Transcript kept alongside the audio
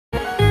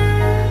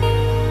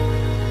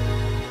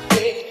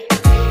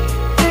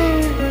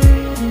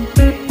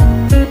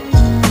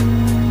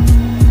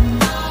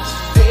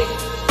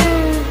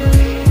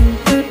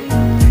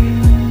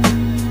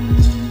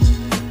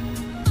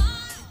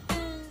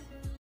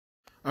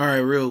All right,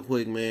 real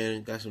quick,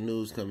 man. Got some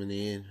news coming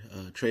in.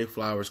 Trey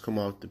Flowers come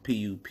off the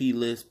PUP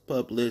list,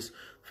 PUP list,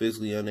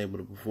 physically unable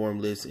to perform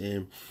list,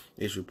 and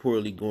is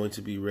reportedly going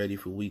to be ready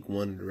for Week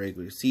 1 of the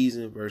regular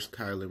season versus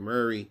Kyler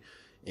Murray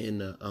in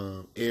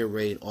the air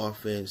raid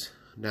offense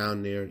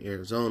down there in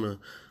Arizona.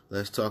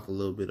 Let's talk a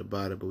little bit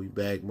about it. But we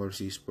back, Motor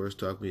City Sports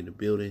Talk. We in the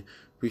building.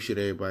 Appreciate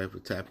everybody for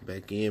tapping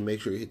back in.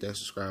 Make sure you hit that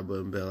subscribe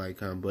button, bell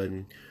icon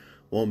button.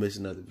 Won't miss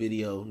another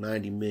video.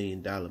 $90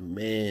 million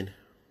man.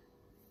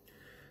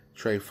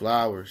 Trey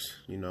Flowers,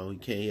 he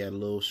had a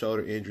little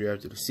shoulder injury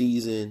after the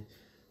season.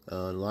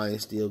 The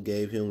Lions still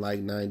gave him like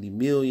 $90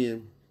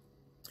 million,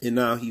 and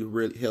now he's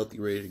really healthy,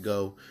 ready to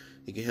go.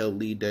 He can help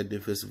lead that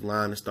defensive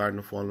line and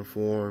starting to fall in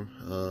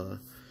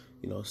form.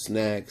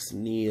 Snacks,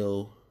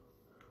 Neal,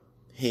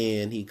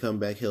 Hand, he come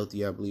back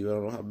healthy, I believe. I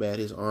don't know how bad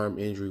his arm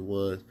injury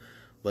was,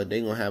 but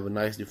they're gonna have a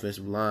nice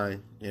defensive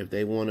line. And if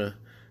they want to,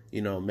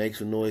 make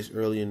some noise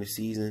early in the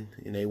season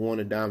and they want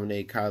to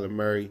dominate Kyler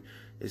Murray,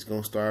 it's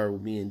going to start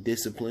with being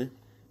disciplined.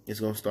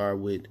 It's going to start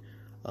with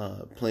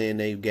playing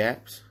their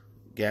gap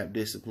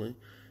discipline.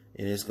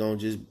 And it's going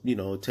to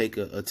just, take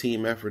a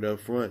team effort up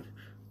front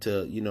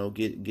to,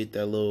 get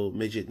that little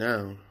midget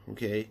down,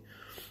 okay?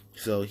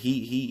 So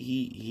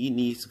he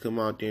needs to come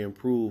out there and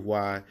prove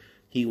why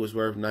he was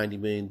worth $90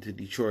 million to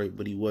Detroit,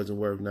 but he wasn't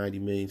worth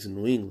 $90 million to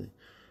New England.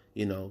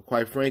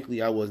 Quite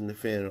frankly, I wasn't a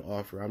fan of the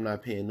offer. I'm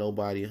not paying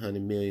nobody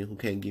 $100 million who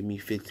can't give me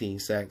 15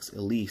 sacks at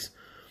least.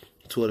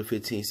 12 to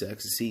 15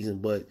 sacks a season,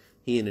 but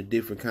he in a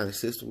different kind of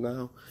system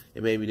now,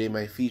 and maybe they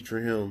might feature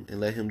him and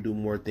let him do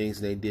more things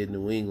than they did in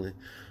New England.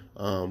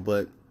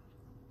 But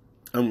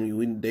I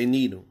mean, they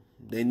need him.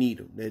 They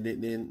need him.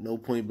 They no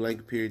point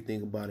blank period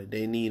thing about it.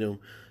 They need him.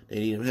 They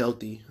need him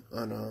healthy,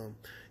 and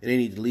they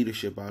need the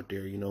leadership out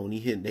there. When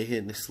they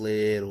hitting the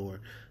sled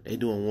or they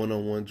doing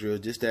one-on-one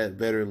drills, just that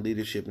veteran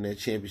leadership and that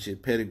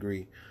championship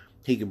pedigree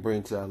he can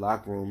bring to that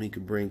locker room. He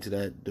can bring to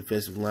that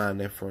defensive line,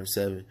 that front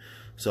seven.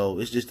 So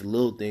it's just the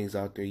little things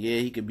out there. Yeah,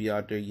 he could be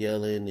out there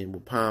yelling and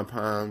with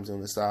pom-poms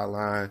on the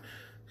sideline,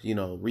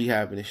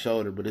 rehabbing his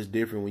shoulder. But it's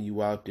different when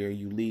you out there,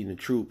 you leading the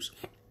troops.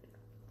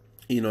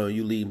 You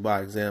leading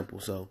by example.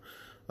 So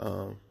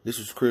this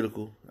was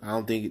critical. I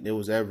don't think there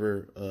was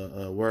ever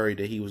a worry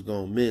that he was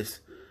going to miss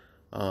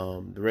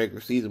the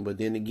regular season. But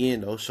then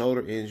again, those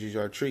shoulder injuries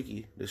are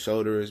tricky. The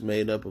shoulder is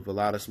made up of a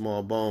lot of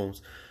small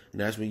bones.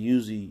 And that's when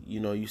usually,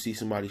 you see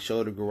somebody's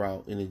shoulder go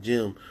out in the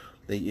gym.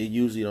 It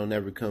usually don't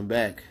ever come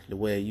back the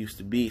way it used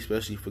to be,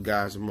 especially for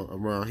guys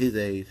around his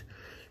age.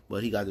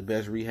 But he got the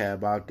best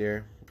rehab out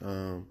there.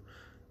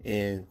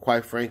 And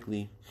quite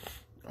frankly,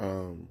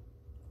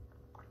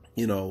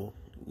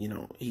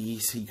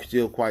 he's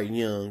still quite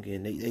young,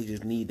 and they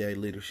just need that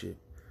leadership.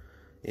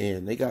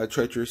 And they got a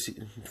treacherous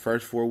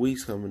first 4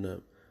 weeks coming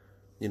up.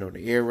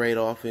 The air raid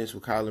offense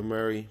with Kyler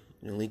Murray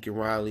and Lincoln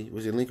Riley.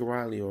 Was it Lincoln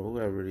Riley or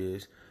whoever it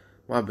is?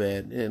 My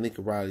bad. Yeah,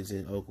 Lincoln Riley's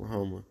in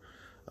Oklahoma.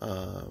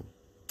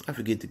 I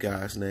forget the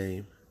guy's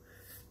name.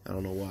 I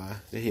don't know why.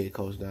 The head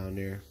coach down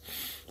there.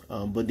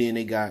 But then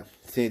they got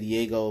San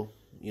Diego,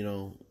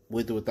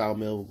 with or without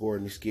Melvin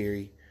Gordon is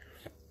scary.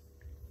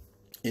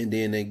 And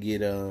then they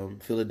get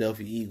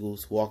Philadelphia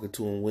Eagles, Walker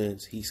to and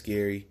Wentz. He's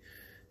scary.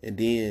 And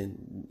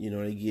then,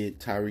 they get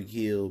Tyreek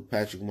Hill,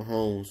 Patrick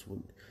Mahomes.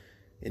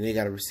 And they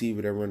got a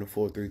receiver that run the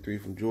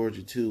 4-3-3 from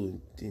Georgia,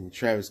 too. And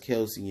Travis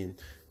Kelce and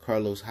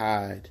Carlos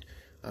Hyde.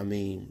 I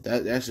mean,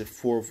 that's the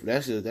 4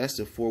 weeks of that's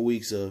a 4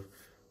 weeks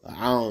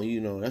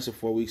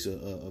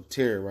of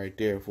terror right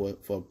there for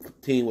a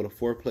team with a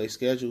 4-play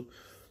schedule.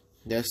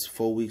 That's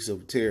 4 weeks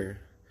of terror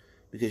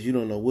because you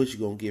don't know what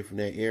you're gonna get from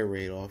that air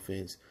raid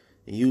offense.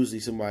 And usually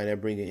somebody that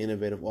bring an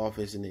innovative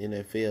offense in the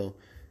NFL,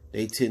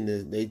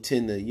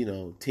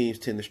 teams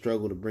tend to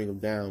struggle to bring them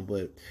down.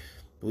 But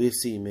we'll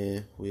see,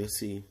 man. We'll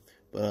see.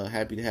 But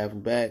happy to have him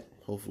back.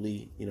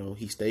 Hopefully,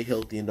 he stay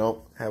healthy and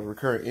don't have a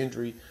recurrent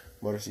injury.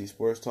 Motor City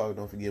Sports Talk.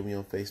 Don't forget me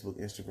on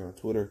Facebook, Instagram,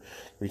 Twitter.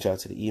 Reach out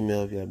to the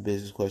email if you have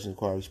business questions,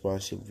 inquiry,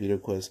 sponsorship, video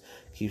requests.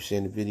 Keep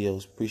sharing the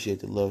videos. Appreciate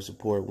the love,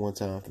 support. One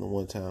time from the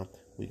one time.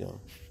 We gone.